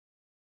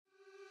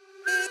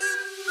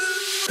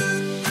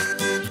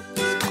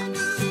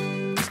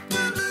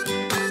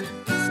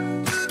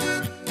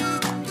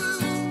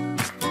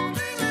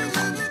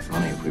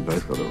Funny if we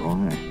both got it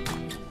wrong, eh?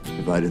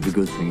 If I did the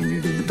good thing and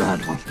you did the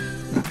bad one.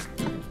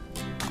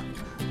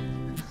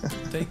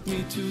 Take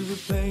me to the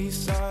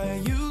place I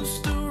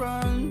used to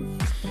run.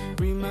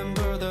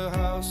 Remember the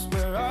house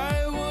where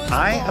I was.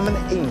 I am an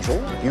angel,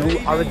 you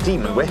are a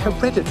demon. We're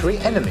hereditary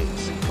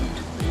enemies.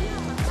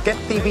 Get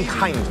thee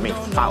behind me,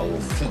 foul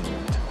fiend.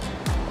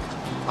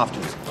 After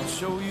you. I'll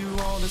show you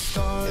all the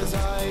stars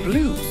I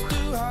Blue. used to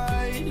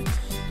hide.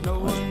 No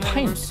one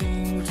Paint. ever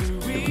seemed to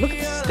Look at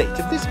the state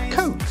of this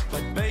coat.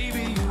 But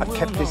baby, you I've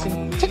kept this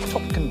in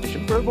tip-top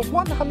condition for over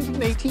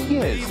 180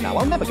 years now.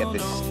 I'll never get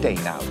this stain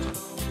out.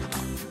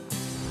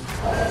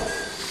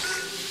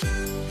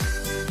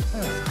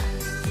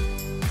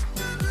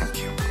 Thank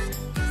you.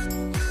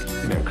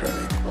 You know,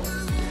 Crowley,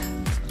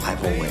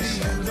 I've always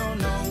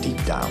said,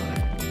 deep down,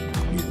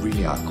 you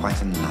really are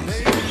quite a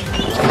nice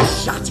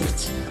bitch. Shut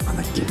it! I'm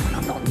a demon,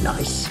 I'm not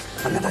nice.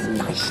 I'm never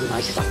nice.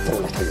 Nice is a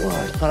four-letter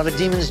word. Part of a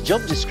demon's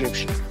job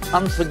description.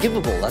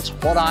 Unforgivable, that's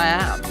what I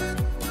am.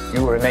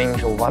 You were an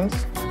angel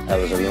once. That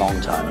was a long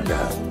time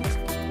ago.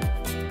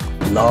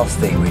 The last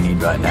thing we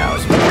need right now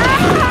is...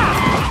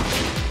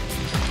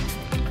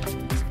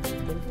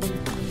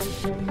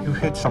 You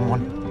hit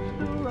someone.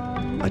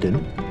 I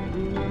didn't.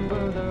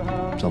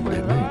 Somebody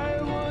hit me.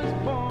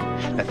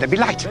 Let there be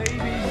light.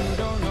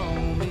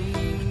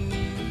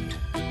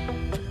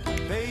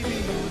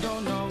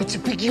 It's a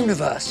big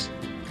universe.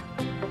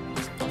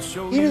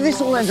 Even if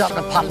this all ends up in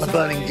a puddle of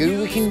burning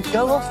goo, we can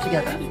go off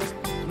together.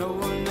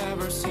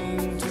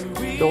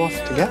 Go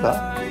off together.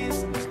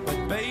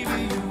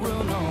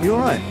 You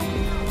all right?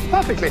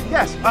 Perfectly,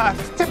 yes.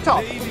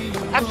 Tip-top.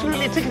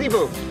 Absolutely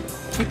tickety-boo.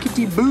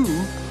 Tickety-boo?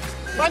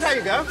 Right, how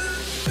you go.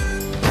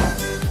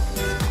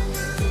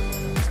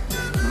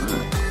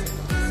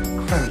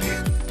 Crowley.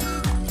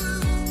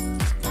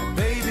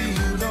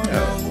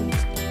 Oh,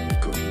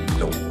 good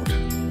Lord.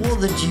 What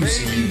the deuce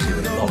are you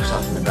doing locked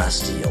up in the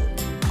Bastille?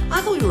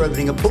 I thought you were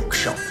opening a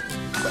bookshop.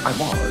 I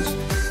was.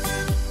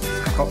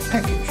 I got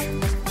peggage.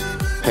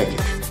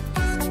 Peggage.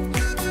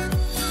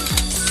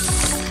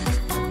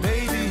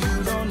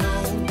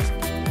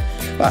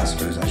 But I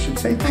suppose I should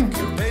say thank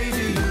you.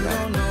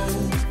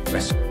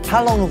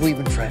 How long have we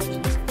been friends?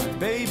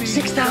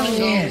 6,000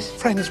 years.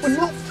 Friends, we're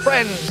not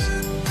friends.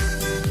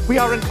 We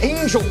are an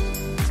angel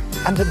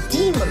and a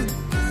demon.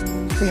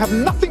 We have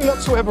nothing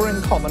whatsoever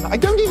in common. I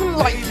don't even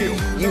like you.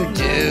 You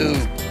do.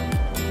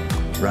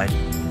 Right.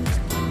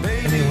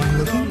 Anyone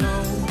looking?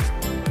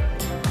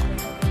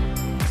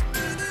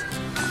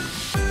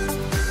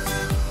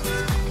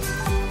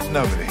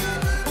 Nobody.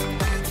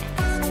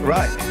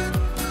 Right.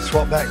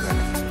 Swap back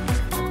then.